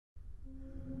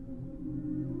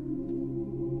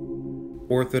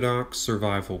Orthodox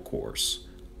Survival Course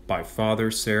by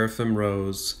Father Seraphim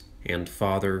Rose and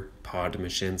Father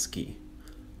Podmashinsky.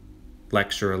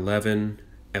 Lecture 11,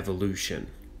 Evolution,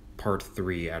 Part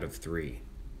 3 out of 3.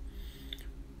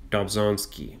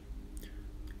 Dobzhansky.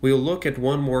 We'll look at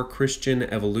one more Christian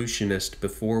evolutionist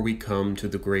before we come to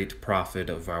the great prophet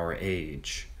of our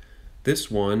age.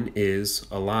 This one is,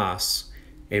 alas,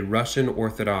 a Russian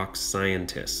Orthodox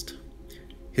scientist.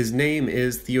 His name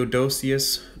is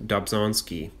Theodosius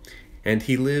Dobzhansky, and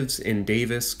he lives in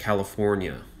Davis,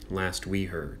 California, last we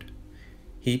heard.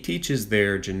 He teaches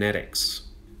there genetics.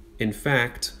 In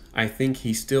fact, I think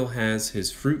he still has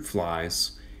his fruit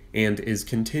flies and is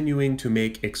continuing to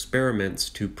make experiments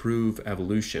to prove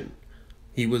evolution.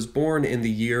 He was born in the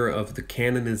year of the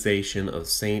canonization of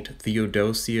Saint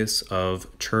Theodosius of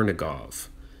Chernigov,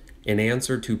 in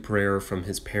answer to prayer from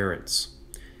his parents.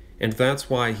 And that's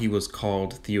why he was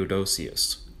called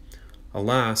Theodosius.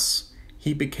 Alas,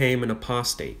 he became an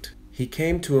apostate. He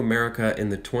came to America in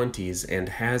the 20s and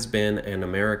has been an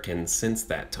American since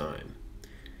that time.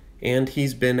 And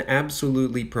he's been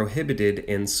absolutely prohibited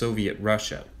in Soviet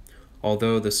Russia,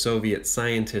 although the Soviet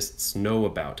scientists know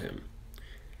about him.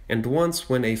 And once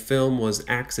when a film was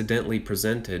accidentally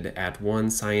presented at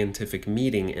one scientific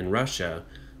meeting in Russia,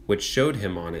 which showed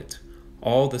him on it,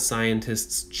 all the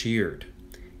scientists cheered.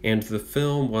 And the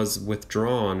film was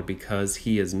withdrawn because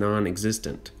he is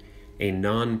non-existent, a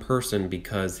non-person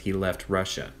because he left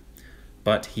Russia.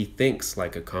 But he thinks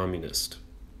like a communist.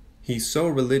 He's so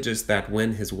religious that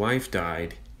when his wife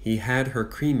died, he had her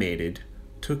cremated,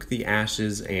 took the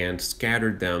ashes and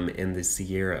scattered them in the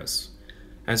Sierras.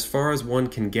 As far as one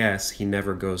can guess, he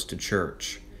never goes to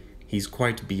church. He's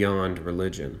quite beyond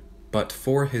religion. But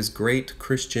for his great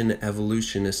Christian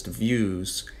evolutionist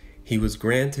views, he was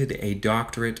granted a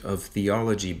doctorate of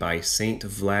theology by St.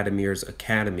 Vladimir's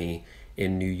Academy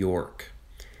in New York.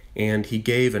 And he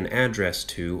gave an address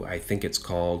to, I think it's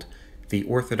called, the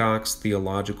Orthodox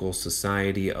Theological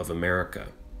Society of America.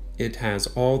 It has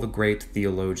all the great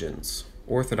theologians,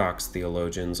 Orthodox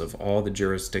theologians of all the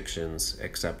jurisdictions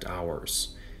except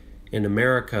ours. In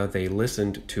America, they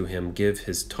listened to him give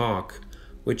his talk,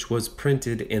 which was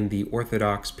printed in the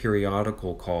Orthodox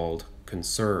periodical called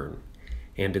Concern.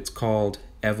 And it's called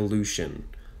Evolution,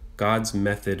 God's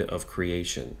Method of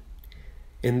Creation.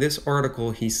 In this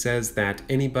article, he says that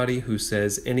anybody who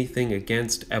says anything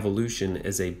against evolution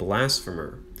is a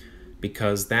blasphemer,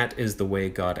 because that is the way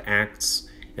God acts,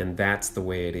 and that's the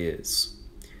way it is.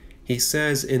 He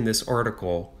says in this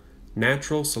article,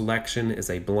 natural selection is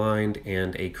a blind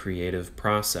and a creative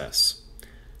process.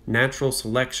 Natural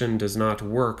selection does not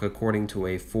work according to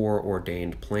a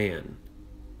foreordained plan.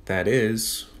 That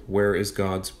is, where is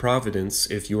God's providence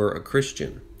if you are a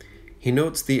Christian? He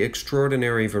notes the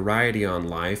extraordinary variety on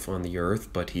life on the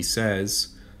earth, but he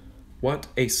says, what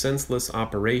a senseless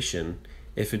operation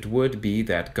if it would be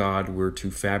that God were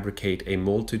to fabricate a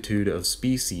multitude of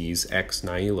species ex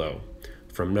nihilo,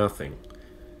 from nothing,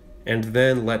 and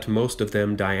then let most of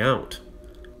them die out.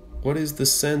 What is the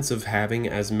sense of having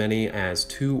as many as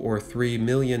 2 or 3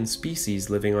 million species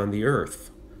living on the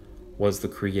earth? Was the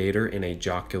Creator in a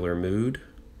jocular mood?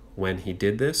 When he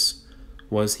did this,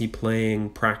 was he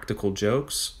playing practical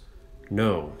jokes?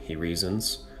 No, he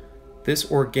reasons. This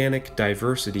organic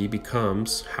diversity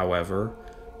becomes, however,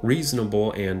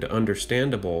 reasonable and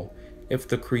understandable if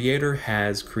the Creator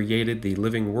has created the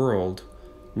living world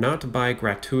not by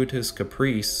gratuitous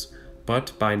caprice,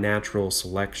 but by natural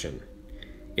selection.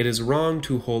 It is wrong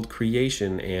to hold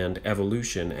creation and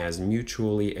evolution as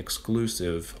mutually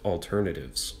exclusive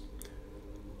alternatives.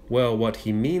 Well, what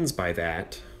he means by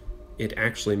that, it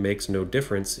actually makes no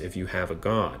difference if you have a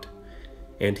God,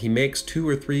 and he makes 2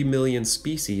 or 3 million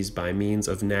species by means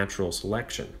of natural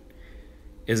selection.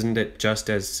 Isn't it just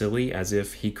as silly as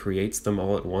if he creates them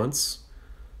all at once?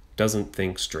 Doesn't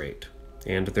think straight,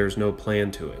 and there's no plan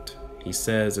to it. He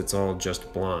says it's all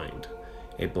just blind,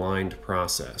 a blind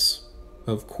process.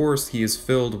 Of course, he is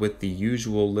filled with the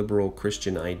usual liberal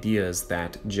Christian ideas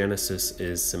that Genesis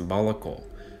is symbolical,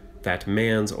 that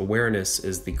man's awareness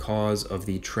is the cause of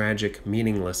the tragic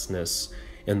meaninglessness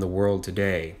in the world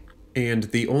today, and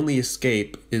the only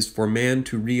escape is for man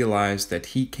to realize that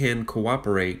he can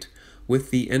cooperate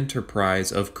with the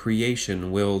enterprise of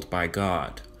creation willed by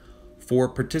God. For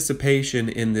participation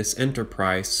in this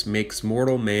enterprise makes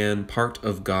mortal man part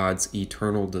of God's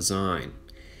eternal design.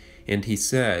 And he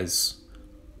says,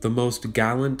 the most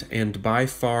gallant and by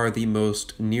far the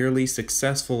most nearly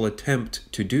successful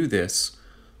attempt to do this,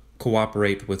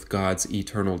 cooperate with God's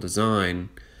eternal design,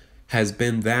 has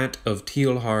been that of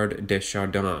Teilhard de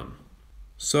Chardin.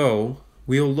 So,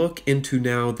 We'll look into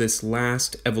now this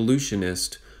last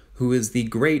evolutionist who is the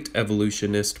great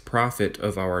evolutionist prophet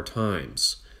of our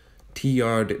times,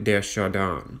 Teilhard de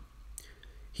Chardin.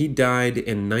 He died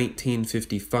in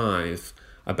 1955,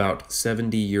 about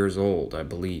 70 years old, I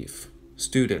believe.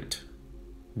 Student,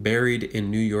 buried in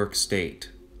New York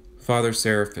State. Father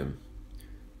Seraphim.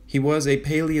 He was a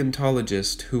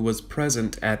paleontologist who was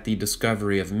present at the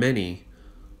discovery of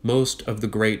most of the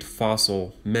great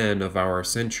fossil men of our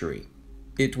century.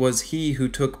 It was he who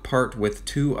took part with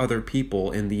 2 other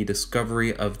people in the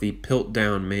discovery of the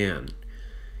Piltdown man.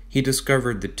 He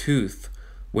discovered the tooth,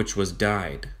 which was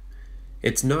dyed.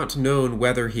 It's not known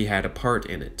whether he had a part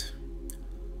in it.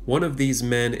 One of these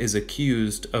men is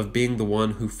accused of being the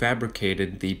one who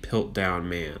fabricated the Piltdown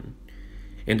man,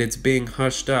 and it's being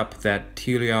hushed up that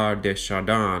Teilhard de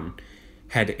Chardin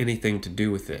had anything to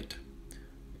do with it.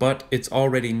 But it's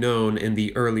already known in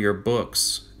the earlier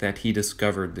books that he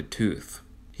discovered the tooth.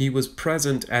 He was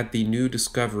present at the new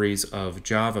discoveries of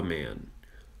Java Man,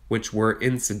 which were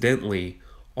incidentally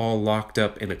all locked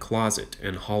up in a closet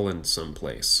in Holland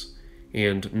someplace,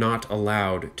 and not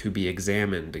allowed to be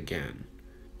examined again,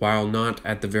 while not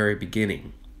at the very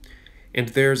beginning. And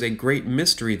there's a great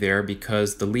mystery there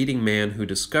because the leading man who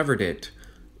discovered it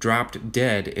dropped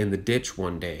dead in the ditch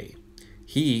one day.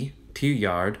 He,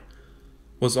 Teilhard,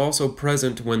 was also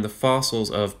present when the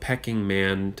fossils of Pecking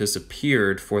Man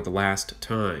disappeared for the last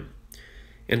time.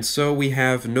 And so we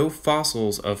have no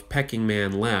fossils of Pecking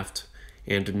Man left,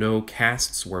 and no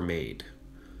casts were made.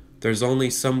 There's only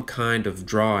some kind of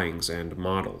drawings and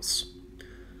models.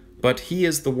 But he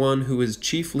is the one who is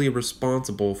chiefly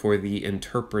responsible for the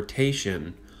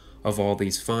interpretation of all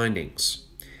these findings.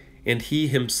 And he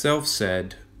himself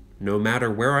said, "No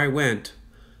matter where I went,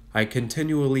 I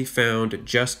continually found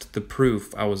just the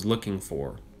proof I was looking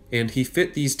for." And he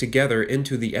fit these together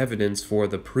into the evidence for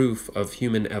the proof of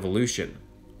human evolution,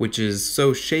 which is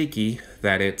so shaky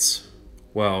that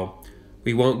well,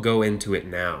 we won't go into it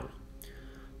now.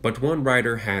 But one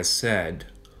writer has said,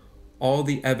 all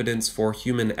the evidence for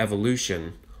human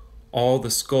evolution, all the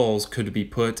skulls could be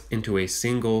put into a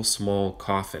single small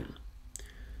coffin.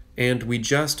 And we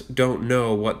just don't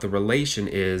know what the relation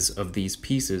is of these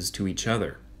pieces to each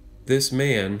other. This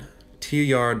man,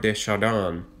 Teilhard de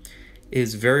Chardin,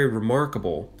 is very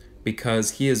remarkable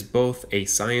because he is both a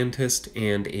scientist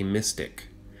and a mystic.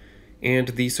 And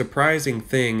the surprising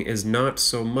thing is not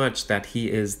so much that he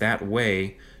is that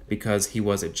way because he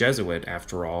was a Jesuit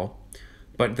after all,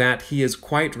 but that he is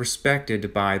quite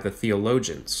respected by the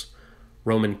theologians,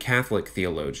 Roman Catholic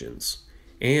theologians,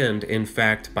 and in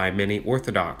fact by many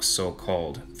Orthodox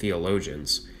so-called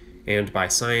theologians, and by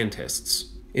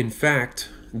scientists. In fact,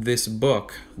 this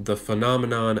book, The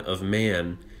Phenomenon of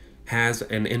Man, has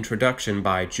an introduction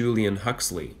by Julian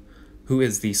Huxley, who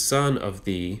is the son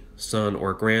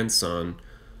or grandson,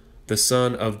 the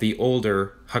son of the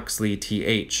older Huxley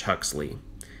T.H. Huxley,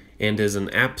 and is an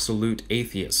absolute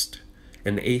atheist,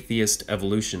 an atheist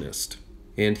evolutionist.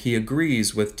 And he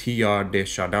agrees with Teilhard de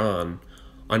Chardin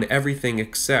on everything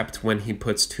except when he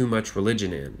puts too much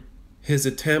religion in. His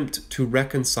attempt to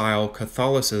reconcile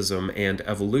Catholicism and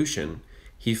evolution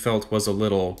he felt was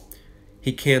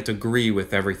he can't agree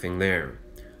with everything there.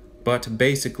 But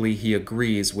basically he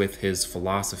agrees with his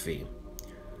philosophy.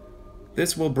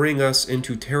 This will bring us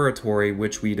into territory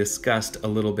which we discussed a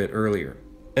little bit earlier.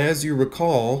 As you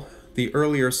recall, the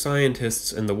earlier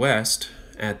scientists in the West,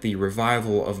 at the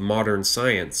revival of modern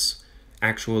science,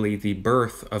 actually the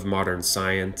birth of modern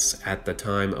science at the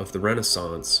time of the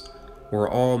Renaissance, were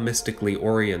all mystically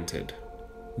oriented.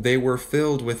 They were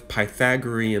filled with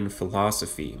Pythagorean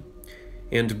philosophy,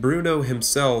 and Bruno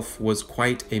himself was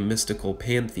quite a mystical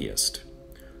pantheist.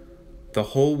 The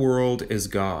whole world is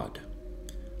God.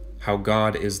 How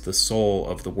God is the soul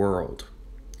of the world.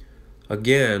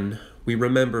 Again, we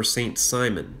remember Saint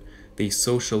Simon, the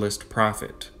socialist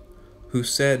prophet, who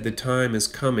said the time is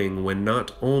coming when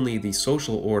not only the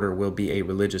social order will be a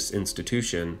religious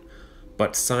institution,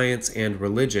 but science and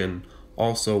religion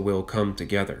also will come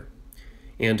together.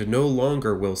 And no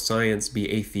longer will science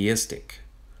be atheistic.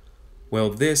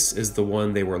 Well, this is the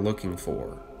one they were looking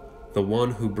for, the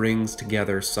one who brings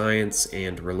together science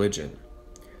and religion.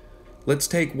 Let's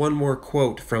take one more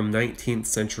quote from 19th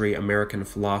century American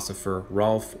philosopher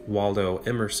Ralph Waldo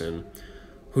Emerson,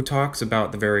 who talks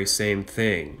about the very same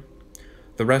thing,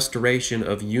 the restoration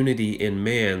of unity in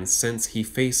man since he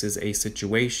faces a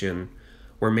situation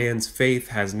where man's faith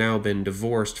has now been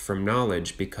divorced from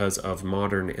knowledge because of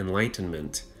modern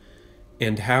enlightenment,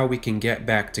 and how we can get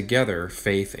back together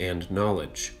faith and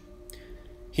knowledge.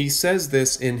 He says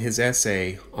this in his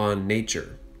essay on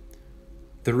nature.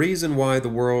 The reason why the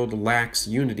world lacks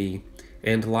unity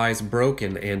and lies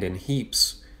broken and in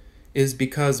heaps is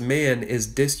because man is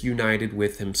disunited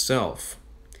with himself.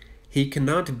 He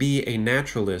cannot be a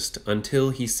naturalist until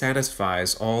he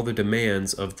satisfies all the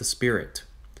demands of the spirit.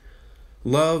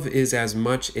 Love is as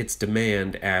much its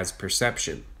demand as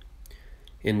perception.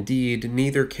 Indeed,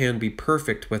 neither can be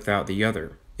perfect without the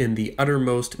other. In the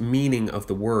uttermost meaning of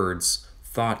the words,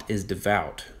 thought is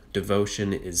devout,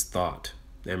 devotion is thought.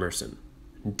 Emerson.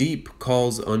 Deep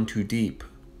calls unto deep,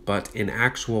 but in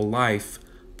actual life,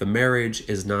 the marriage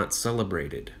is not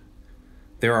celebrated.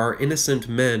 There are innocent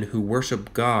men who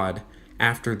worship God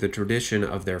after the tradition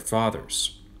of their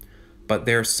fathers, but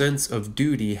their sense of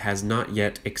duty has not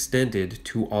yet extended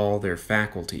to all their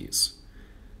faculties.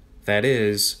 That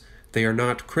is, they are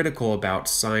not critical about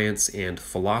science and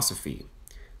philosophy.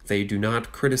 They do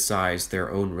not criticize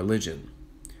their own religion.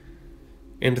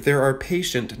 And there are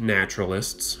patient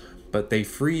naturalists, but they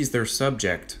freeze their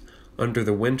subject under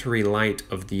the wintry light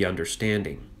of the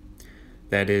understanding.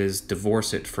 That is,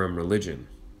 divorce it from religion.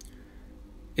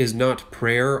 Is not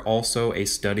prayer also a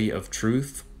study of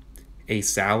truth, a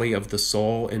sally of the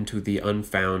soul into the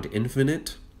unfound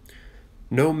infinite?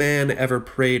 No man ever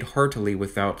prayed heartily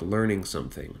without learning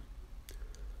something.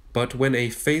 But when a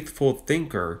faithful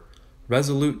thinker,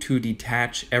 resolute to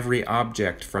detach every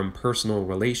object from personal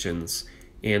relations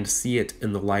and see it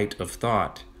in the light of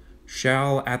thought,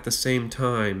 shall at the same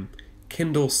time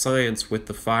kindle science with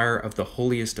the fire of the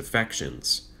holiest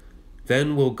affections,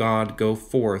 then will God go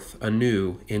forth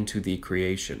anew into the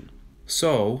creation.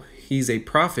 So, he's a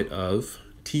prophet of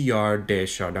Teilhard de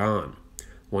Chardin,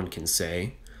 one can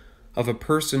say, of a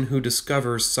person who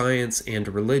discovers science and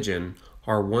religion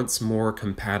are once more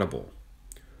compatible.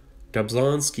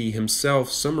 Dobzhansky himself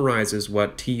summarizes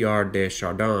what Teilhard de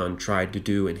Chardin tried to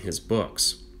do in his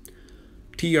books.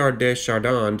 Teilhard de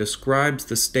Chardin describes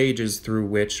the stages through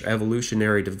which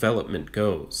evolutionary development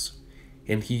goes,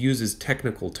 and he uses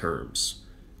technical terms.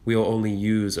 We'll only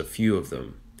use a few of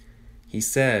them. He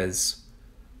says,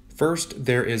 first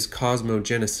there is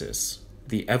cosmogenesis,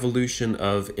 the evolution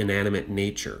of inanimate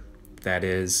nature, that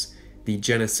is, the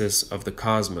genesis of the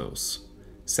cosmos.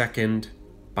 Second,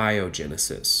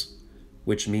 biogenesis,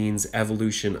 which means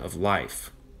evolution of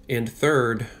life. And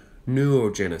third,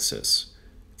 noogenesis,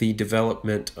 the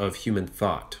development of human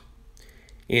thought.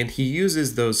 And he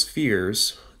uses those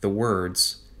spheres, the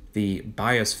words, the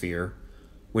biosphere,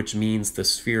 which means the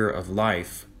sphere of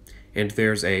life, and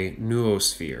there's a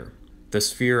noosphere, the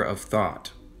sphere of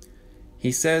thought.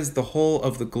 He says the whole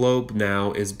of the globe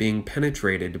now is being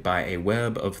penetrated by a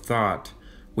web of thought,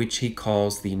 which he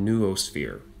calls the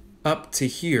noosphere. Up to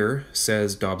here,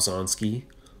 says Dobzhansky,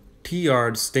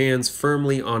 Teilhard stands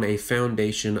firmly on a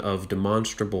foundation of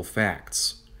demonstrable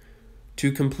facts.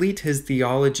 To complete his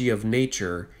theology of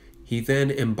nature, he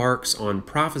then embarks on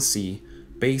prophecy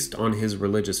based on his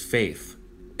religious faith,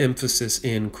 emphasis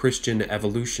in Christian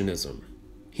evolutionism.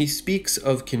 He speaks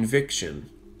of conviction,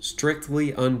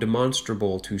 strictly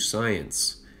undemonstrable to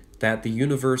science, that the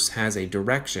universe has a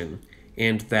direction,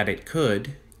 and that it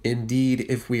could, indeed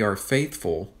if we are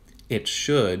faithful, it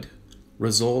should,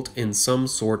 result in some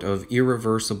sort of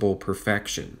irreversible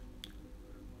perfection.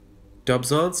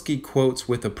 Dobzhansky quotes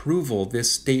with approval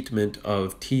this statement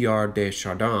of Teilhard de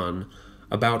Chardin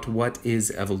about what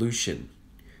is evolution.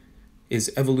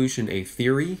 Is evolution a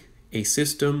theory, a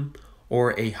system,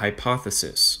 or a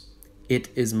hypothesis? It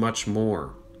is much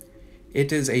more.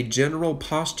 It is a general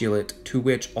postulate to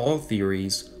which all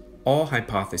theories, all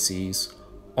hypotheses,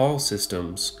 all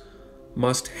systems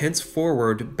must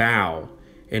henceforward bow,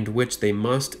 and which they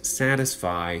must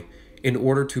satisfy in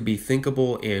order to be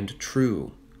thinkable and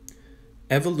true.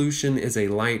 Evolution is a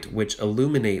light which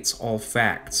illuminates all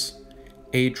facts,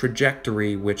 a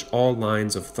trajectory which all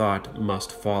lines of thought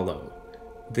must follow.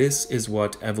 This is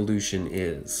what evolution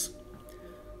is.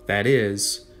 That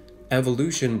is,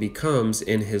 evolution becomes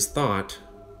in his thought,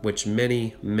 which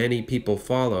many, many people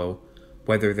follow,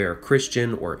 whether they're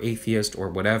Christian or atheist or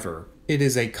whatever. It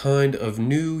is a kind of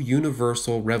new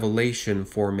universal revelation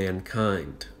for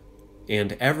mankind,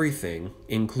 and everything,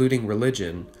 including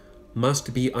religion,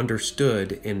 must be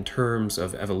understood in terms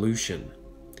of evolution.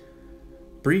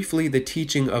 Briefly, the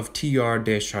teaching of Teilhard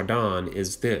de Chardin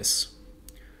is this.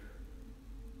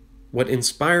 What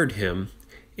inspired him,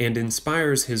 and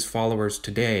inspires his followers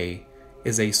today,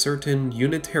 is a certain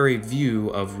unitary view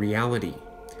of reality,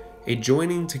 a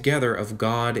joining together of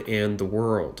God and the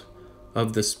world,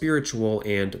 of the spiritual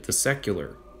and the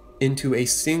secular, into a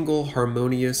single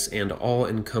harmonious and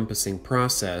all-encompassing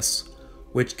process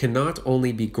which cannot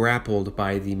only be grappled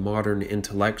by the modern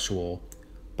intellectual,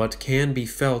 but can be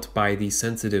felt by the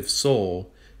sensitive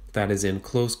soul that is in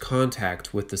close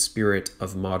contact with the spirit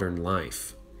of modern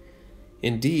life.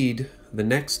 Indeed, the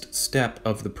next step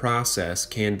of the process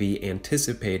can be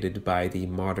anticipated by the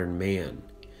modern man,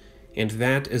 and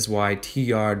that is why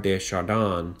Teilhard de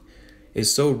Chardin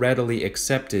is so readily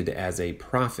accepted as a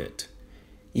prophet,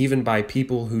 even by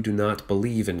people who do not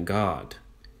believe in God.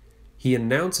 He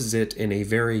announces it in a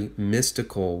very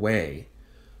mystical way,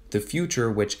 the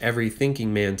future which every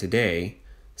thinking man today,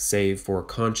 save for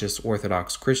conscious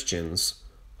Orthodox Christians,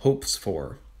 hopes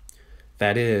for.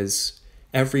 That is,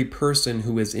 every person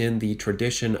who is in the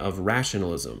tradition of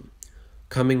rationalism,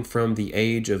 coming from the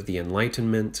age of the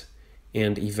Enlightenment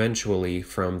and eventually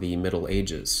from the Middle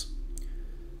Ages.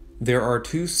 There are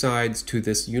two sides to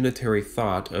this unitary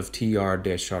thought of Teilhard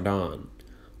de Chardin: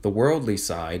 the worldly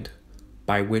side,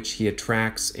 by which he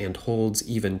attracts and holds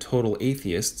even total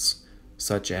atheists,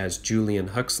 such as Julian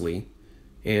Huxley,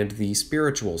 and the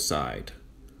spiritual side,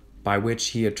 by which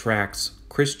he attracts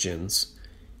Christians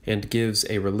and gives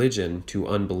a religion to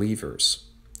unbelievers.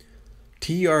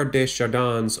 Teilhard de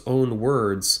Chardin's own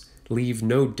words leave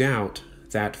no doubt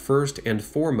that first and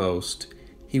foremost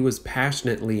he was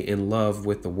passionately in love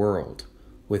with the world,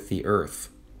 with the earth.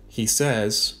 He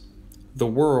says, "The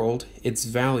world, its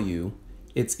value,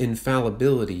 its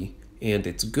infallibility, and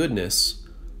its goodness,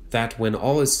 that when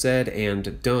all is said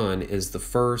and done is the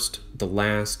first, the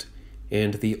last,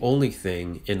 and the only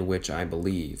thing in which I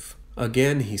believe."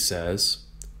 Again he says,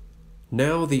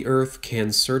 "Now the earth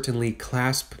can certainly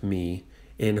clasp me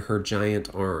in her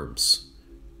giant arms.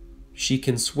 She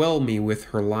can swell me with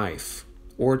her life,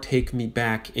 or take me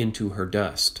back into her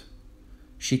dust.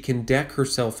 She can deck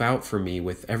herself out for me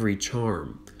with every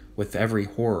charm, with every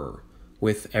horror,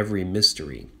 with every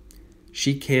mystery.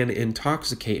 She can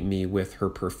intoxicate me with her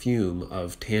perfume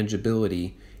of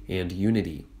tangibility and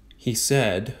unity." He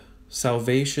said,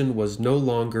 salvation was no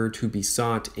longer to be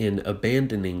sought in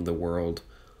abandoning the world,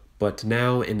 but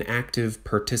now in active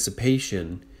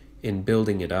participation in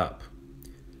building it up.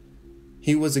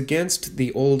 He was against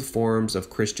the old forms of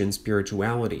Christian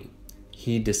spirituality.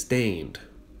 He disdained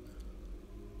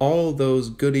all those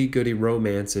goody-goody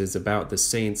romances about the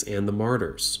saints and the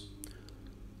martyrs.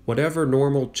 Whatever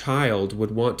normal child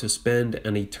would want to spend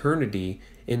an eternity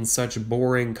in such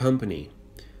boring company?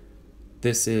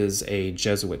 This is a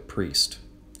Jesuit priest.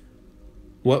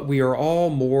 What we are all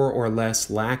more or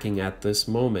less lacking at this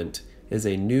moment is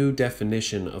a new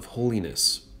definition of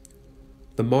holiness.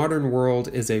 The modern world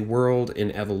is a world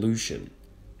in evolution.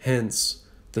 Hence,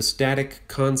 the static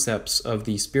concepts of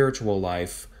the spiritual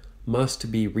life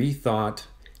must be rethought,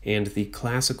 and the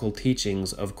classical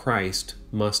teachings of Christ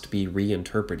must be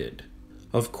reinterpreted.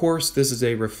 Of course, this is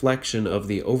a reflection of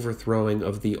the overthrowing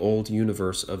of the old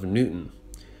universe of Newton,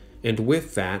 and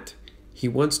with that, he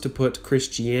wants to put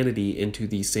Christianity into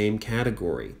the same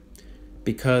category,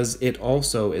 because it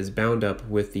also is bound up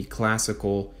with the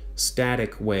classical,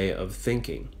 static way of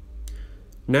thinking.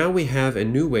 Now we have a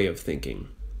new way of thinking,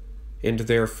 and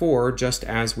therefore, just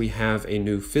as we have a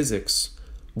new physics,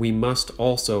 we must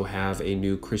also have a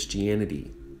new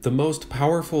Christianity. The most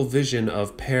powerful vision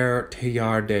of Père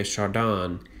Teilhard de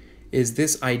Chardin is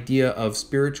this idea of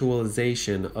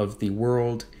spiritualization of the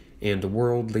world and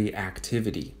worldly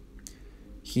activity.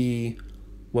 He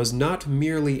was not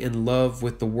merely in love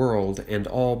with the world and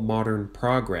all modern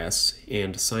progress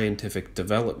and scientific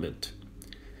development.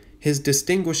 His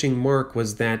distinguishing mark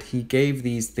was that he gave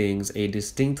these things a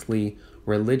distinctly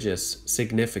religious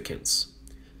significance.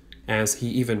 As he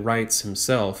even writes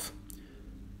himself,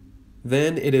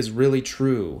 "Then it is really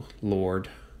true, Lord,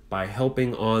 by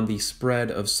helping on the spread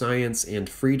of science and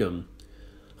freedom,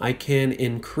 I can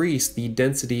increase the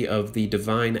density of the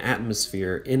divine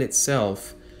atmosphere in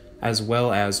itself as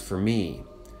well as for me,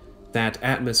 that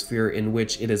atmosphere in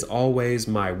which it is always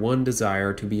my one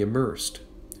desire to be immersed.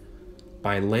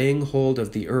 By laying hold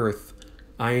of the earth,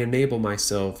 I enable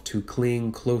myself to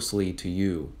cling closely to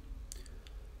you.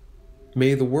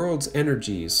 May the world's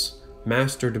energies,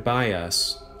 mastered by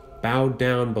us, bow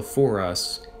down before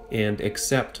us and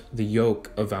accept the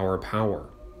yoke of our power.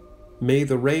 May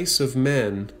the race of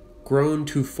men, grown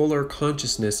to fuller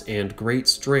consciousness and great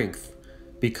strength,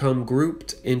 become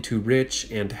grouped into rich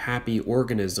and happy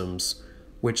organisms,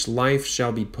 which life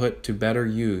shall be put to better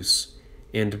use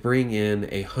and bring in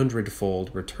a hundredfold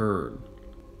return."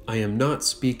 I am not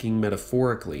speaking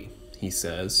metaphorically, he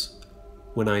says,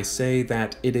 when I say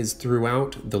that it is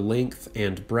throughout the length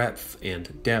and breadth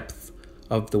and depth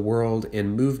of the world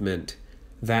in movement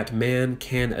that man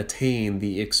can attain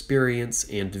the experience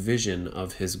and vision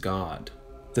of his God.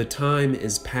 The time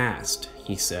is past,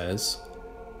 he says.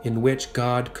 in which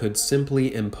God could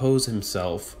simply impose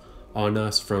himself on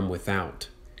us from without,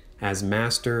 as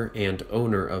master and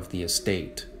owner of the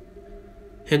estate.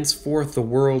 Henceforth the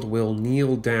world will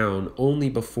kneel down only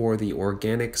before the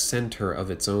organic center of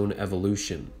its own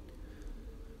evolution.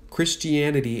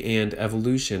 Christianity and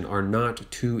evolution are not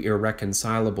two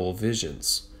irreconcilable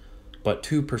visions, but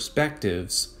two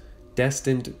perspectives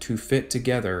destined to fit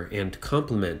together and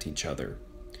complement each other.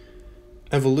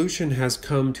 Evolution has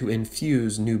come to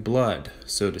infuse new blood,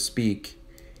 so to speak,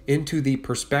 into the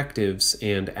perspectives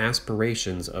and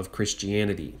aspirations of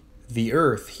Christianity. The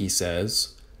earth, he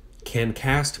says, can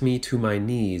cast me to my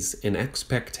knees in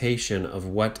expectation of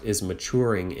what is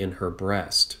maturing in her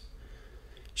breast.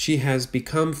 She has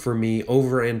become for me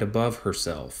over and above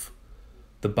herself,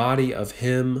 the body of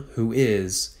him who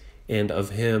is and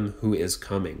of him who is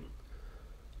coming.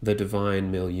 The divine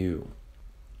milieu.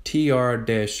 Teilhard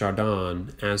de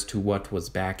Chardin as to what was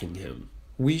backing him.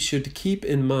 We should keep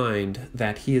in mind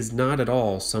that he is not at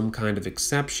all some kind of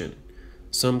exception,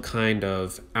 some kind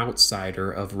of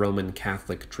outsider of Roman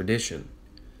Catholic tradition.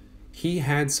 He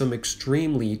had some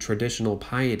extremely traditional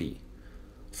piety.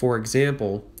 For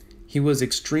example, he was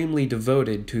extremely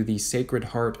devoted to the Sacred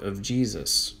Heart of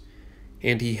Jesus,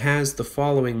 and he has the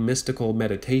following mystical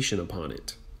meditation upon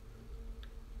it.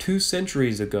 2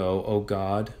 centuries ago, O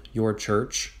God, your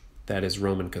Church, that is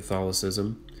Roman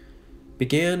Catholicism,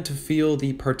 began to feel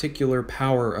the particular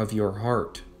power of your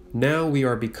heart. Now we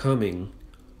are becoming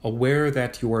aware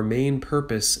that your main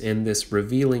purpose in this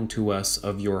revealing to us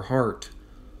of your heart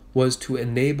was to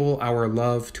enable our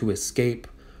love to escape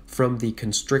from the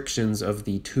constrictions of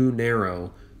the too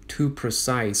narrow, too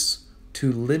precise,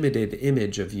 too limited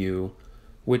image of you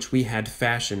which we had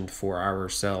fashioned for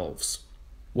ourselves.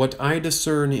 What I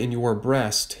discern in your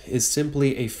breast is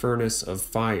simply a furnace of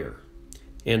fire,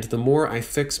 and the more I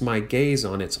fix my gaze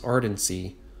on its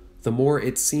ardency, the more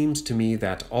it seems to me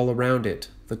that all around it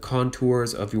the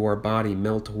contours of your body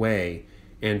melt away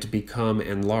and become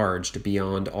enlarged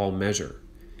beyond all measure,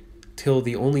 till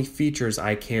the only features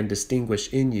I can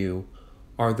distinguish in you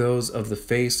are those of the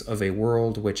face of a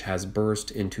world which has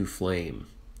burst into flame.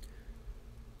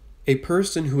 A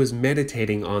person who is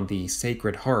meditating on the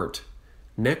Sacred Heart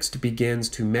next begins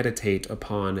to meditate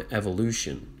upon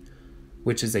evolution,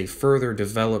 which is a further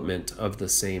development of the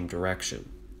same direction.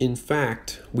 In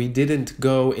fact, we didn't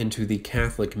go into the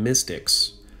Catholic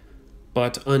mystics,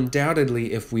 but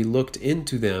undoubtedly if we looked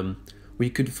into them, we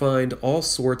could find all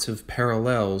sorts of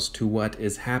parallels to what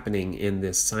is happening in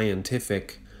this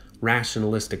scientific,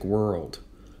 rationalistic world.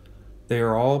 They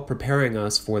are all preparing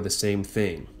us for the same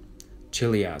thing,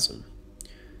 chiliasm.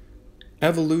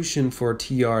 Evolution for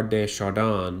Teilhard de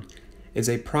Chardin is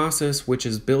a process which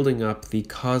is building up the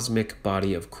cosmic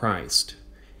body of Christ,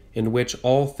 in which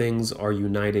all things are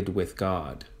united with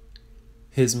God.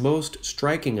 His most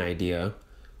striking idea,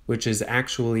 which is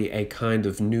actually a kind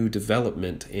of new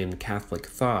development in Catholic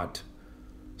thought,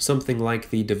 something like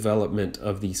the development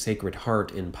of the Sacred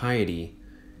Heart in piety,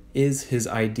 is his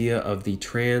idea of the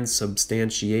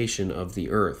transubstantiation of the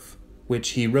earth, which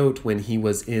he wrote when he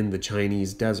was in the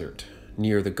Chinese desert,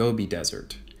 near the Gobi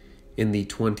Desert, in the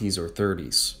 20s or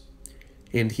 30s.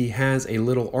 And he has a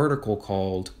little article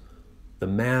called The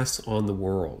Mass on the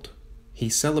World. He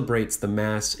celebrates the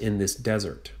Mass in this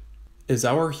desert. As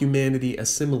our humanity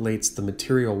assimilates the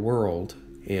material world,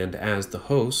 and as the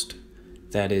host,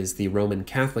 that is the Roman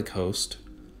Catholic host,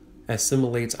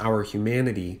 assimilates our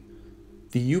humanity,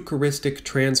 the Eucharistic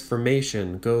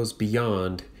transformation goes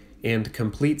beyond and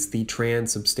completes the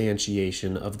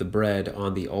transubstantiation of the bread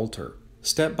on the altar.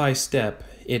 Step by step,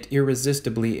 it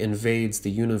irresistibly invades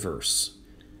the universe.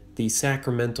 The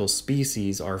sacramental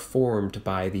species are formed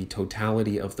by the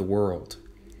totality of the world,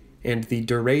 and the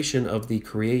duration of the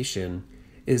creation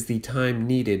is the time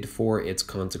needed for its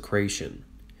consecration.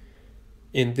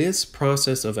 In this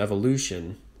process of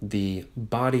evolution, the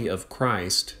body of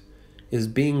Christ is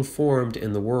being formed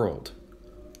in the world,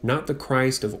 not the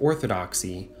Christ of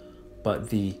orthodoxy, but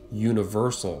the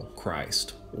universal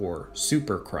Christ, or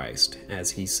super Christ,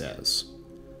 as he says.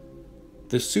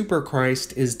 The super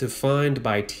Christ is defined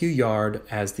by Teilhard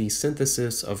as the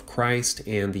synthesis of Christ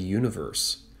and the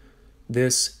universe.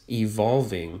 This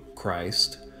evolving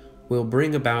Christ will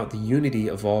bring about the unity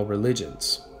of all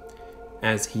religions.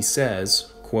 As he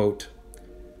says, quote,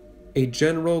 "A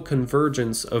general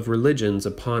convergence of religions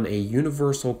upon a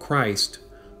universal Christ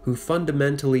who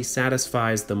fundamentally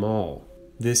satisfies them all.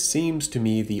 This seems to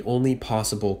me the only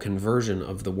possible conversion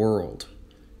of the world,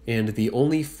 and the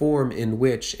only form in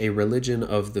which a religion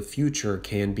of the future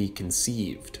can be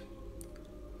conceived."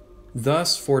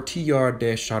 Thus, for Teilhard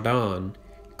de Chardin,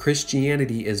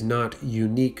 Christianity is not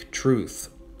unique truth,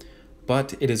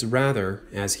 but it is rather,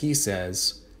 as he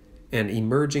says, an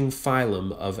emerging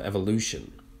phylum of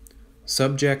evolution,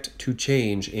 subject to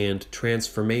change and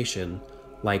transformation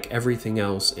like everything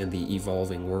else in the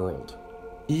evolving world.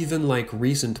 Even like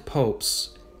recent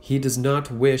popes, he does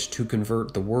not wish to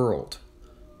convert the world,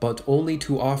 but only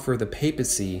to offer the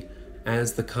papacy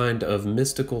as the kind of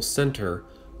mystical center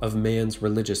of man's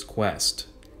religious quest,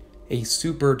 a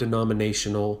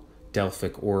super-denominational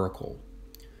Delphic oracle.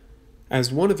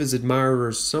 As one of his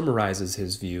admirers summarizes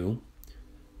his view,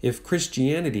 if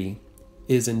Christianity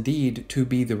is indeed to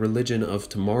be the religion of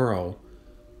tomorrow,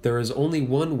 there is only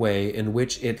one way in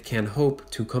which it can hope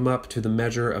to come up to the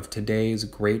measure of today's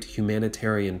great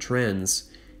humanitarian trends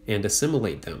and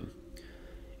assimilate them,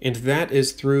 and that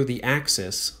is through the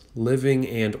axis, living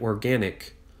and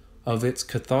organic, of its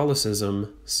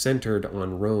Catholicism centered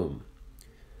on Rome.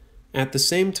 At the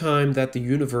same time that the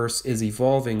universe is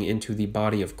evolving into the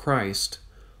body of Christ,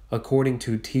 according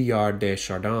to Teilhard de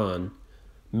Chardin,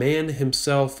 man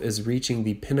himself is reaching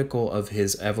the pinnacle of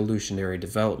his evolutionary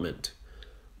development,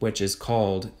 which is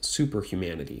called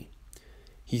superhumanity.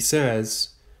 He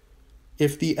says,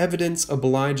 "If the evidence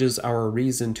obliges our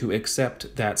reason to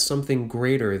accept that something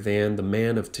greater than the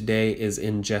man of today is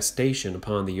in gestation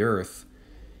upon the earth,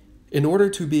 in order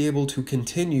to be able to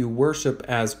continue worship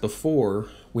as before,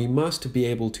 we must be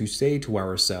able to say to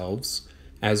ourselves,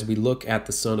 as we look at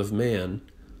the Son of Man,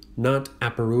 not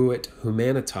apparuit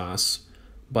humanitas,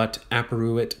 but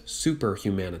apparuit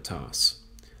superhumanitas.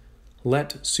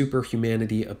 Let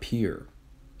superhumanity appear."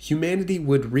 Humanity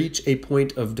would reach a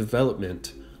point of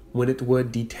development when it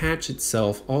would detach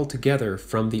itself altogether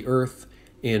from the earth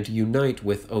and unite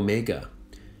with Omega,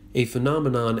 a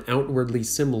phenomenon outwardly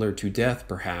similar to death,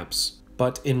 perhaps,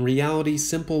 but in reality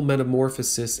simple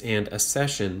metamorphosis and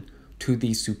accession to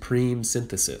the supreme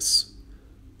synthesis.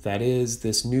 That is,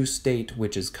 this new state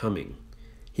which is coming.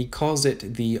 He calls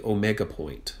it the Omega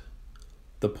point,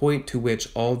 the point to which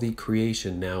all the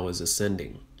creation now is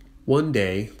ascending. One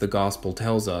day, the Gospel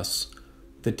tells us,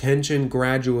 the tension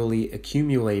gradually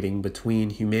accumulating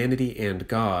between humanity and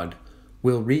God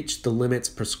will reach the limits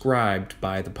prescribed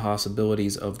by the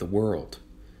possibilities of the world,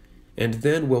 and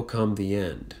then will come the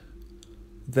end.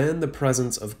 Then the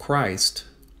presence of Christ,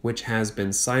 which has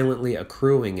been silently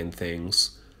accruing in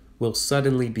things, will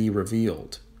suddenly be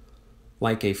revealed,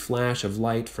 like a flash of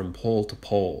light from pole to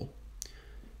pole.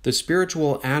 The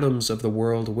spiritual atoms of the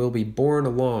world will be borne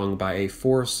along by a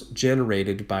force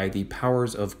generated by the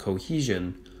powers of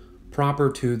cohesion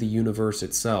proper to the universe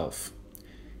itself,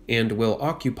 and will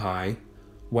occupy,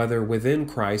 whether within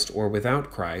Christ or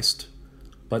without Christ,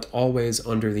 but always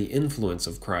under the influence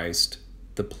of Christ,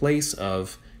 the place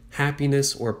of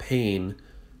happiness or pain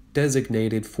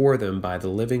designated for them by the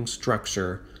living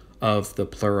structure of the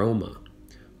pleroma,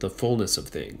 the fullness of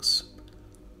things.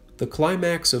 The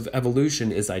climax of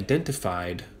evolution is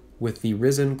identified with the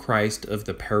risen Christ of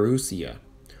the parousia.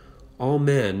 All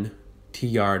men,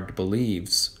 Teilhard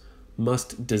believes,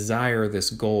 must desire this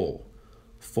goal,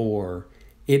 for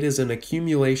it is an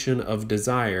accumulation of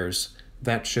desires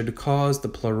that should cause the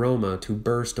pleroma to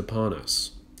burst upon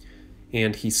us.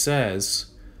 And he says,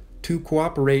 to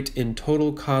cooperate in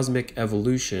total cosmic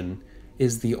evolution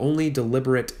is the only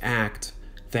deliberate act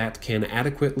that can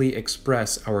adequately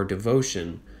express our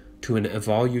devotion to an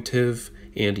evolutive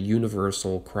and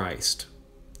universal Christ.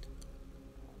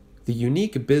 The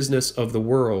unique business of the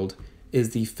world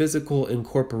is the physical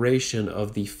incorporation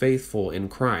of the faithful in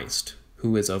Christ,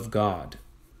 who is of God.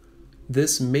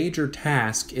 This major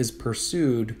task is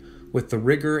pursued with the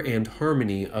rigor and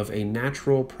harmony of a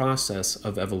natural process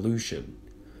of evolution.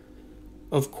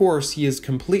 Of course, he is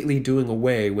completely doing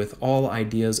away with all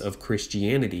ideas of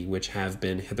Christianity which have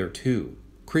been hitherto.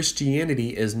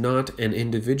 Christianity is not an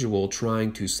individual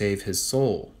trying to save his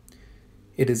soul.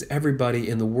 It is everybody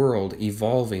in the world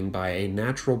evolving by a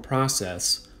natural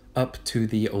process up to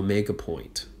the Omega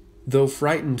point. Though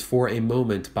frightened for a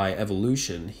moment by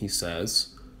evolution, he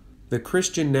says, the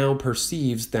Christian now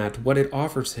perceives that what it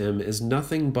offers him is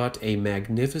nothing but a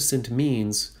magnificent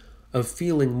means of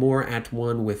feeling more at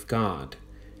one with God,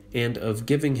 and of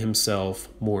giving himself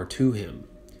more to him.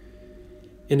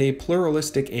 In a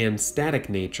pluralistic and static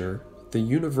nature, the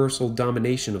universal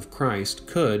domination of Christ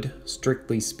could,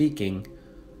 strictly speaking,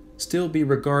 still be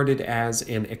regarded as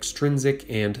an extrinsic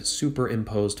and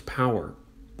superimposed power.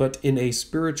 But in a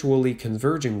spiritually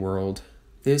converging world,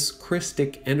 this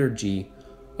Christic energy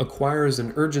acquires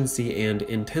an urgency and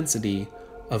intensity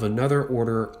of another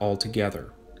order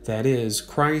altogether. That is,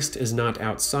 Christ is not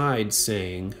outside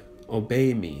saying,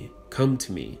 "Obey me, come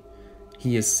to me."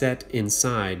 he is set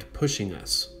inside, pushing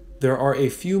us. There are a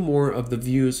few more of the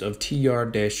views of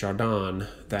Teilhard de Chardin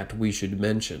that we should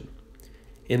mention.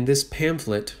 In this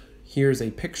pamphlet, here's a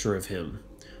picture of him.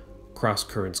 Cross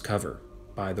Currents cover,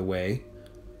 by the way.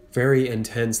 Very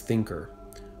intense thinker,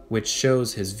 which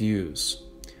shows his views.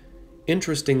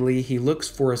 Interestingly, he looks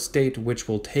for a state which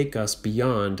will take us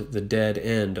beyond the dead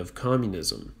end of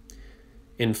communism.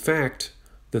 In fact,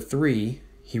 the three,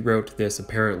 he wrote this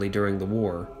apparently during the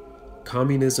war,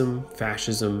 communism,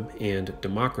 fascism, and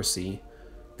democracy,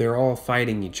 they're all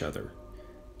fighting each other.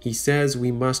 He says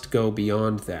we must go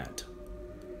beyond that.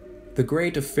 The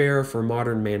great affair for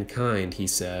modern mankind, he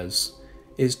says,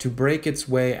 is to break its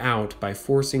way out by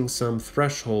forcing some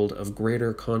threshold of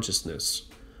greater consciousness.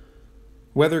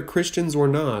 Whether Christians or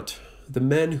not, the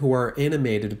men who are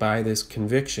animated by this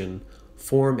conviction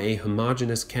form a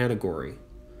homogeneous category.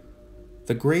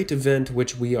 The great event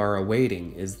which we are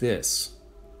awaiting is this: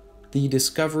 the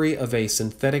discovery of a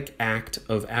synthetic act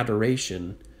of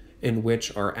adoration in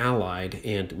which are allied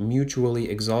and mutually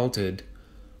exalted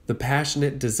the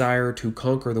passionate desire to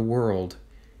conquer the world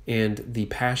and the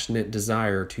passionate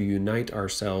desire to unite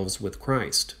ourselves with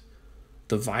Christ,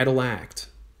 the vital act,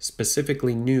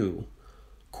 specifically new,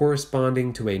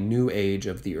 corresponding to a new age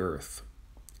of the earth.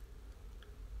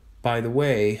 By the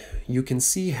way, you can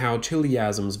see how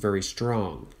chiliasm's very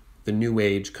strong. The new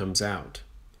age comes out.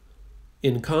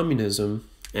 In communism,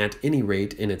 at any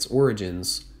rate in its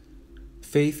origins,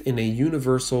 faith in a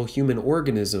universal human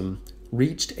organism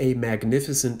reached a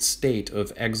magnificent state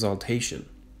of exaltation,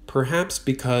 perhaps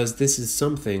because this is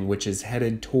something which is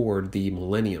headed toward the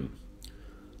millennium.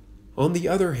 On the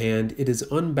other hand, it is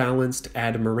unbalanced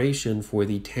admiration for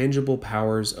the tangible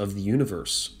powers of the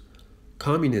universe.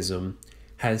 Communism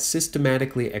has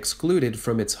systematically excluded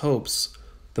from its hopes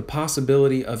the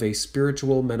possibility of a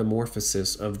spiritual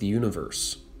metamorphosis of the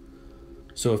universe.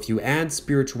 So if you add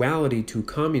spirituality to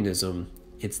communism,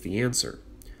 it's the answer.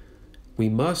 We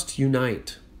must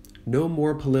unite, no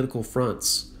more political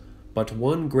fronts, but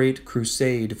one great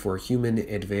crusade for human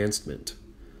advancement.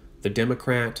 The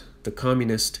Democrat, the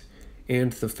Communist,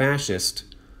 and the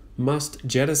Fascist must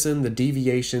jettison the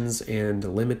deviations and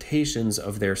limitations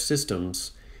of their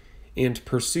systems and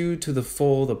pursue to the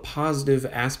full the positive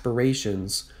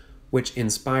aspirations which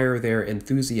inspire their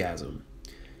enthusiasm.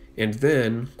 And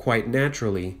then, quite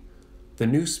naturally, the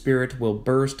new spirit will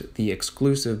burst the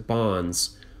exclusive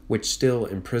bonds which still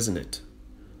imprison it.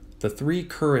 The three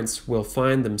currents will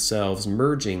find themselves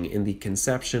merging in the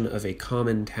conception of a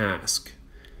common task,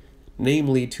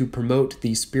 namely to promote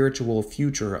the spiritual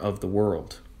future of the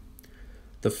world.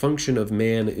 The function of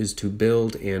man is to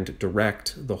build and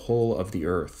direct the whole of the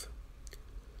earth.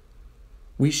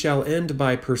 We shall end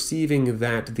by perceiving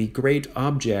that the great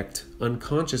object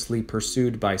unconsciously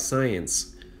pursued by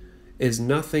science is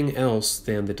nothing else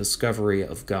than the discovery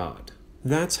of God.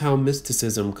 That's how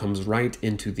mysticism comes right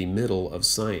into the middle of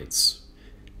science.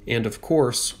 And of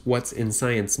course, what's in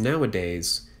science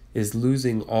nowadays is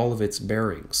losing all of its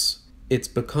bearings. It's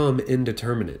become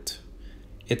indeterminate.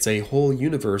 It's a whole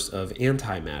universe of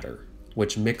antimatter,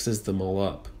 which mixes them all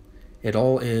up. It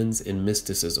all ends in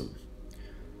mysticism.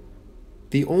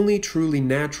 The only truly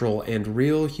natural and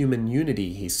real human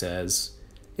unity, he says,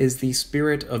 is the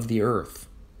spirit of the earth.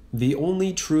 The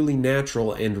only truly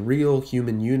natural and real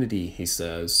human unity, he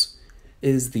says,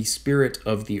 is the spirit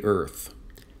of the earth.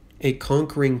 A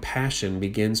conquering passion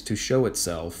begins to show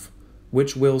itself,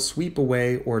 which will sweep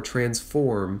away or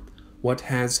transform what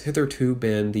has hitherto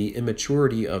been the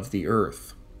immaturity of the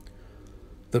earth.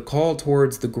 The call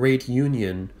towards the great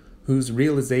union, whose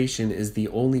realization is the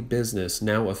only business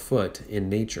now afoot in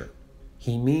nature.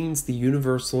 He means the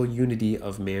universal unity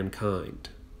of mankind.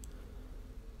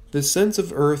 The sense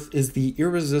of earth is the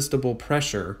irresistible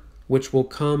pressure which will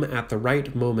come at the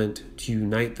right moment to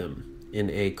unite them in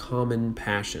a common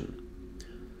passion.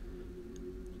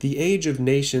 The age of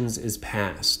nations is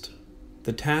past.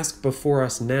 The task before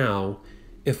us now,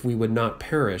 if we would not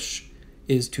perish,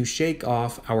 is to shake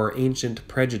off our ancient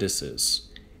prejudices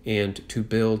and to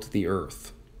build the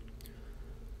earth.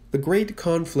 The great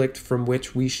conflict from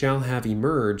which we shall have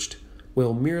emerged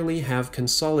will merely have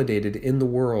consolidated in the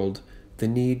world the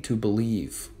need to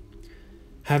believe.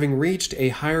 Having reached a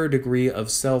higher degree of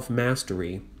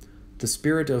self-mastery, the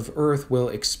spirit of earth will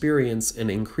experience an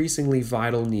increasingly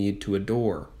vital need to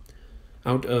adore.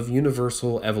 Out of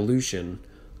universal evolution,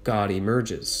 God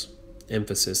emerges,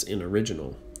 emphasis in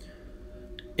original.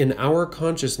 In our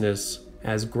consciousness,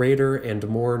 as greater and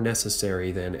more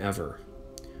necessary than ever.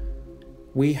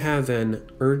 We have an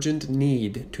urgent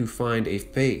need to find a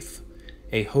faith,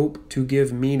 a hope to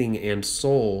give meaning and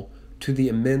soul to the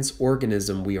immense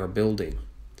organism we are building.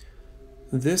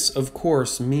 This, of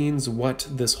course, means what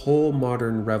this whole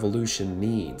modern revolution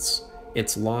needs.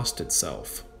 It's lost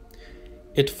itself.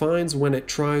 It finds when it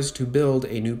tries to build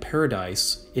a new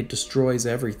paradise, it destroys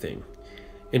everything.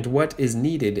 And what is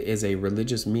needed is a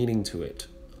religious meaning to it.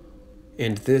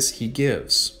 And this he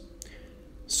gives.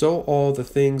 So all the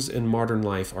things in modern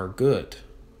life are good.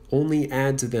 Only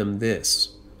add to them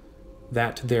this,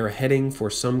 that they're heading for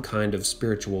some kind of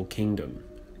spiritual kingdom,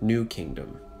 new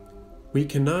kingdom. We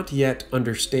cannot yet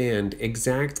understand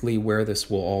exactly where this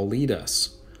will all lead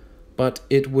us, but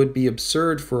it would be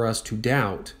absurd for us to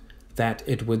doubt that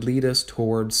it would lead us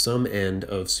towards some end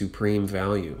of supreme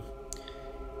value.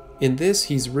 In this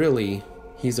he's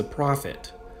a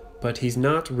prophet, but he's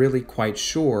not really quite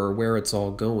sure where it's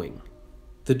all going.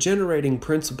 The generating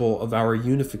principle of our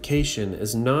unification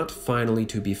is not finally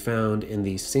to be found in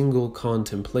the single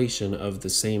contemplation of the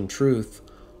same truth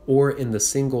or in the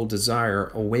single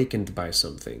desire awakened by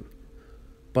something,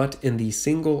 but in the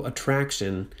single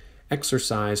attraction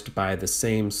exercised by the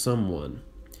same someone.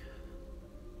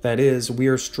 That is, we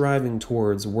are striving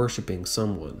towards worshiping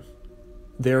someone.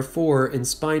 Therefore, in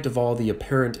spite of all the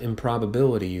apparent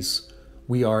improbabilities,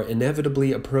 we are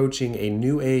inevitably approaching a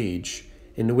new age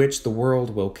in which the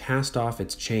world will cast off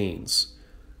its chains,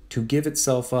 to give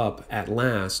itself up at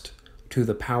last to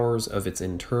the powers of its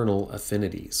internal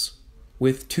affinities.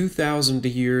 With 2,000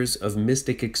 years of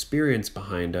mystic experience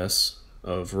behind us,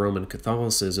 of Roman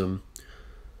Catholicism,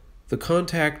 the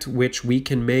contact which we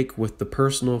can make with the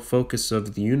personal focus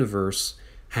of the universe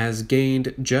has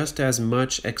gained just as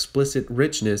much explicit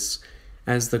richness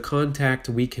as the contact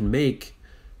we can make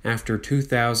after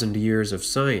 2,000 years of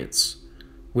science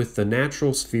with the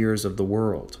natural spheres of the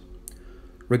world.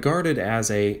 Regarded as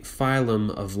a phylum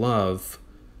of love,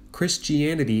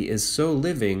 Christianity is so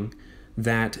living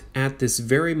that at this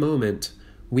very moment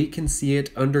we can see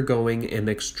it undergoing an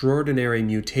extraordinary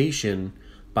mutation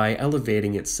by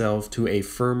elevating itself to a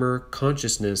firmer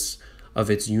consciousness of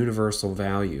its universal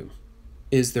value.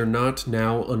 Is there not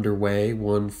now underway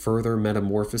one further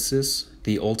metamorphosis,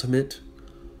 the ultimate,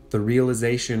 the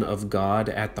realization of God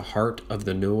at the heart of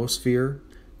the noosphere,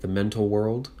 the mental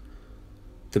world,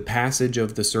 the passage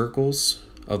of the circles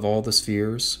of all the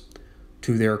spheres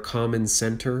to their common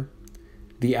center,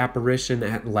 the apparition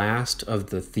at last of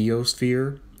the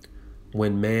theosphere,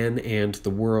 when man and the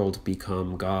world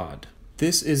become God?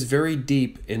 This is very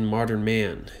deep in modern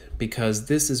man, because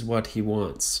this is what he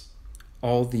wants.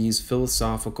 All these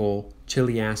philosophical,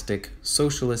 chiliastic,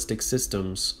 socialistic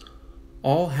systems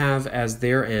all have as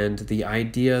their end the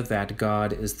idea that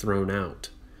God is thrown out.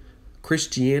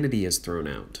 Christianity is thrown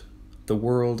out. The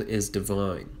world is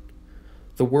divine.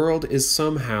 The world is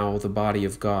somehow the body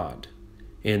of God,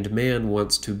 and man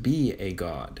wants to be a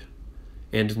God.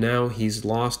 And now he's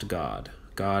lost God.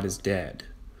 God is dead.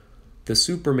 The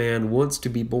Superman wants to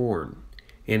be born,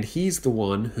 and he's the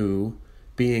one who,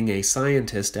 being a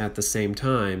scientist at the same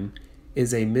time,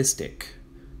 is a mystic.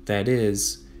 That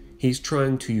is, he's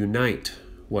trying to unite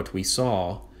what we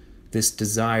saw, this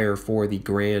desire for the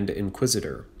Grand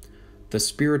Inquisitor, the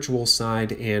spiritual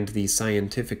side and the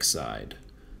scientific side,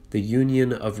 the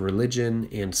union of religion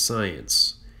and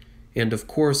science, and of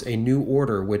course a new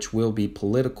order which will be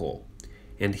political,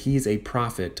 and he's a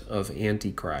prophet of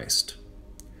Antichrist.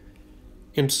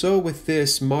 And so with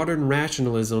this, modern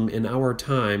rationalism in our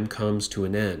time comes to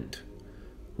an end.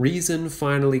 Reason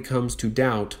finally comes to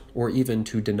doubt or even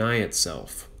to deny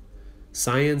itself.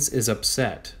 Science is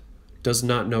upset, does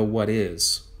not know what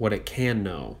is, what it can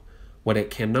know, what it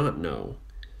cannot know.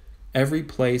 Every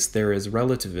place there is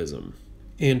relativism.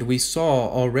 And we saw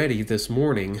already this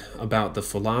morning about the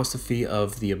philosophy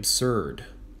of the absurd.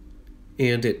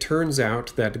 And it turns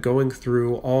out that going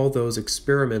through all those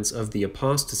experiments of the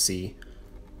apostasy,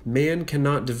 man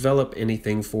cannot develop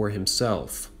anything for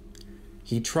himself.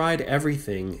 He tried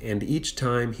everything, and each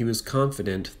time he was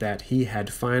confident that he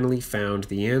had finally found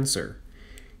the answer.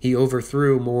 He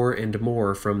overthrew more and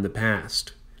more from the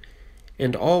past.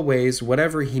 And always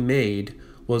whatever he made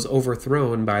was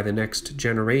overthrown by the next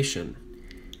generation.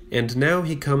 And now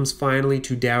he comes finally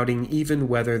to doubting even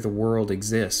whether the world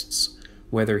exists,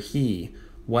 whether he,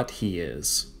 what he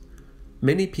is.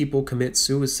 Many people commit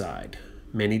suicide.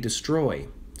 Many destroy.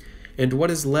 And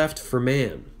what is left for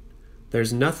man?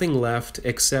 There's nothing left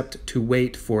except to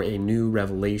wait for a new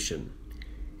revelation.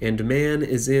 And man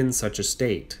is in such a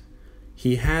state.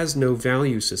 He has no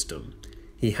value system.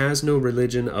 He has no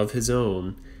religion of his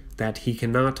own, that he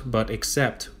cannot but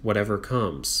accept whatever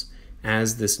comes,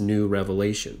 as this new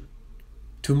revelation.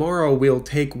 Tomorrow we'll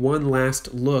take one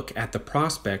last look at the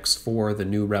prospects for the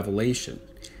new revelation,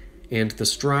 and the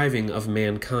striving of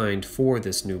mankind for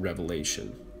this new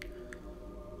revelation.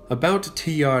 About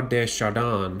Teilhard de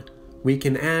Chardin, we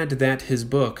can add that his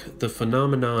book, The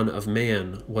Phenomenon of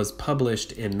Man, was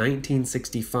published in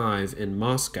 1965 in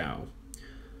Moscow.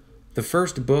 The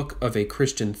first book of a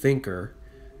Christian thinker,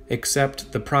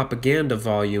 except the propaganda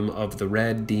volume of the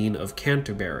Red Dean of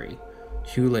Canterbury,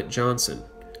 Hewlett Johnson,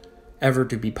 ever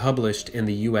to be published in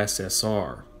the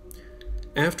USSR.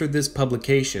 After this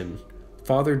publication,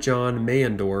 Father John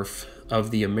Meyendorff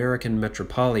of the American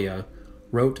Metropolia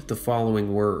wrote the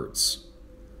following words: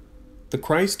 "The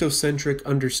Christocentric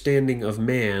understanding of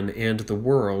man and the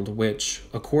world which,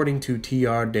 according to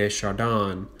Teilhard de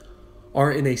Chardin,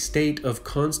 are in a state of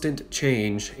constant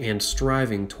change and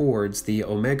striving towards the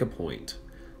omega point,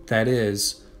 that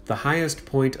is, the highest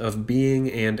point of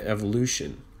being and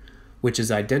evolution, which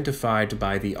is identified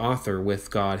by the author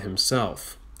with God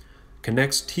himself,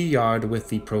 connects Teilhard with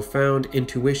the profound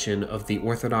intuition of the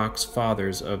Orthodox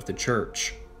Fathers of the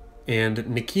Church." And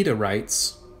Nikita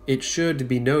writes, "It should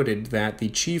be noted that the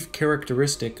chief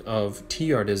characteristic of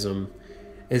Teilhardism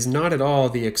is not at all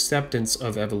the acceptance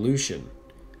of evolution.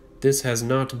 This has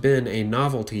not been a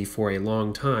novelty for a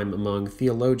long time among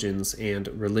theologians and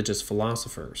religious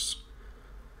philosophers.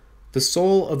 The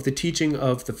soul of the teaching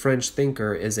of the French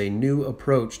thinker is a new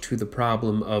approach to the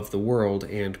problem of the world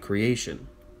and creation.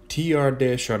 Teilhard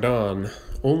de Chardin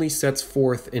only sets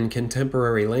forth in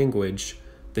contemporary language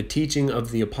the teaching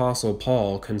of the Apostle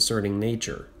Paul concerning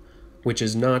nature, which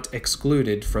is not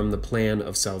excluded from the plan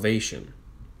of salvation."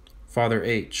 Father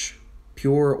H.,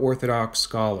 pure Orthodox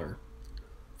scholar.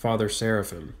 Father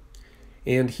Seraphim.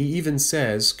 And he even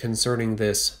says concerning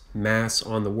this Mass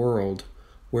on the world,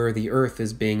 where the earth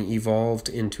is being evolved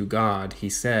into God, he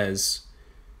says,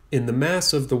 "In the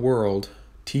Mass of the world,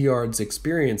 Teilhard's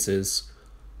experiences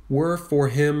were for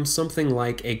him something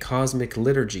like a cosmic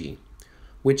liturgy,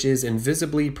 which is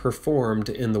invisibly performed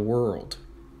in the world.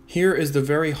 Here is the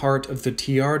very heart of the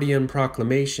Teilhardian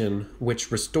proclamation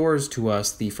which restores to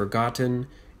us the forgotten,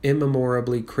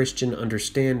 immemorably Christian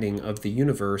understanding of the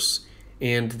universe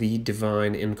and the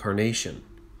divine incarnation.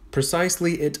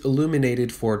 Precisely it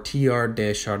illuminated for Teilhard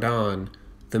de Chardin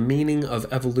the meaning of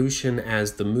evolution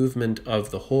as the movement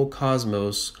of the whole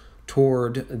cosmos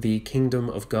toward the kingdom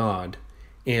of God,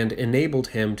 and enabled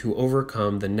him to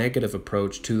overcome the negative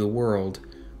approach to the world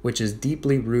which is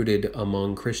deeply rooted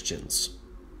among Christians."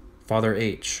 Father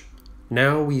H.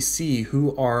 "Now we see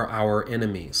who are our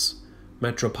enemies.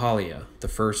 Metropolia, the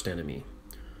first enemy."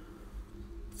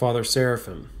 Father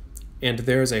Seraphim. "And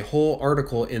there's a whole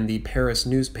article in the Paris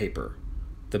newspaper,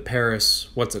 the Paris,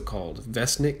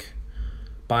 Vestnik,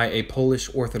 by a Polish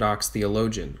Orthodox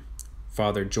theologian,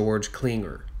 Father George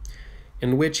Klinger,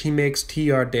 in which he makes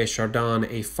Teilhard de Chardin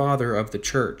a father of the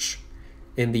Church,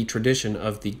 in the tradition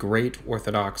of the great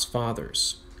Orthodox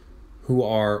Fathers, who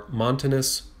are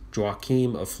Montanus,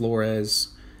 Joachim of Flores,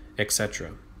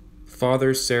 etc.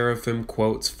 Father Seraphim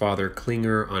quotes Father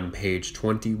Klinger on page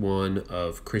 21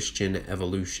 of Christian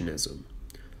Evolutionism.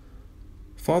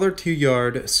 Father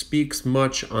Teilhard speaks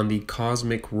much on the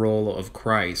cosmic role of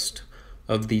Christ,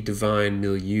 of the divine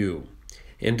milieu,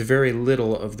 and very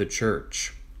little of the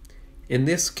Church. In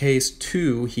this case,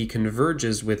 too, he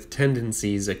converges with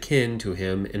tendencies akin to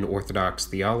him in Orthodox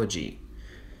theology.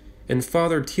 In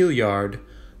Father Teilhard,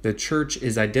 the Church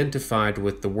is identified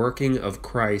with the working of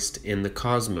Christ in the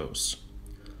cosmos.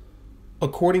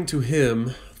 According to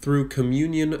him, through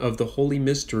communion of the holy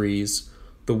mysteries,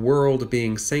 the world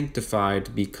being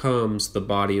sanctified becomes the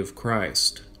body of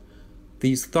Christ.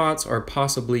 These thoughts are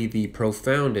possibly the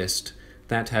profoundest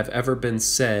that have ever been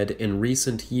said in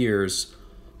recent years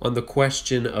on the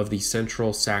question of the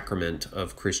central sacrament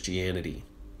of Christianity.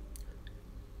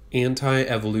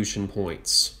 Anti-evolution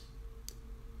points.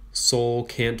 Soul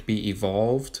can't be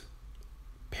evolved.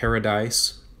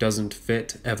 Paradise doesn't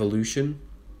fit evolution.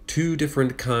 Two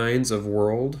different kinds of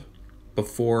world,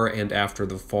 before and after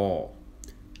the fall.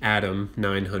 Adam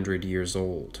 900 years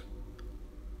old.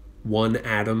 One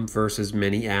atom versus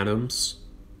many atoms.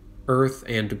 Earth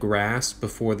and grass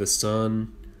before the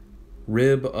sun.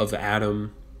 Rib of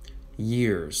Adam.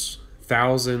 Years,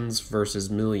 thousands versus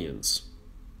millions.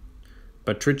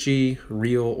 Patrici,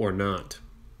 real or not.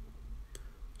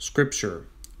 Scripture,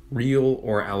 real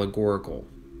or allegorical.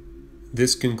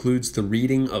 This concludes the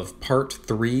reading of Part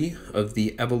 3 of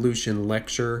the Evolution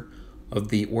Lecture of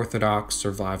the Orthodox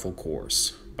Survival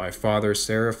Course by Father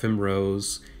Seraphim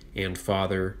Rose and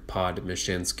Father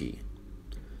Podmashensky.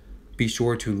 Be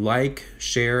sure to like,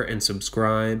 share, and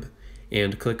subscribe,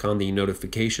 and click on the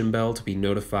notification bell to be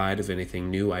notified of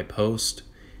anything new I post,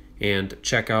 and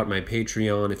check out my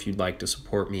Patreon if you'd like to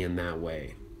support me in that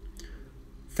way.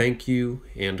 Thank you,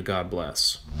 and God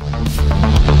bless.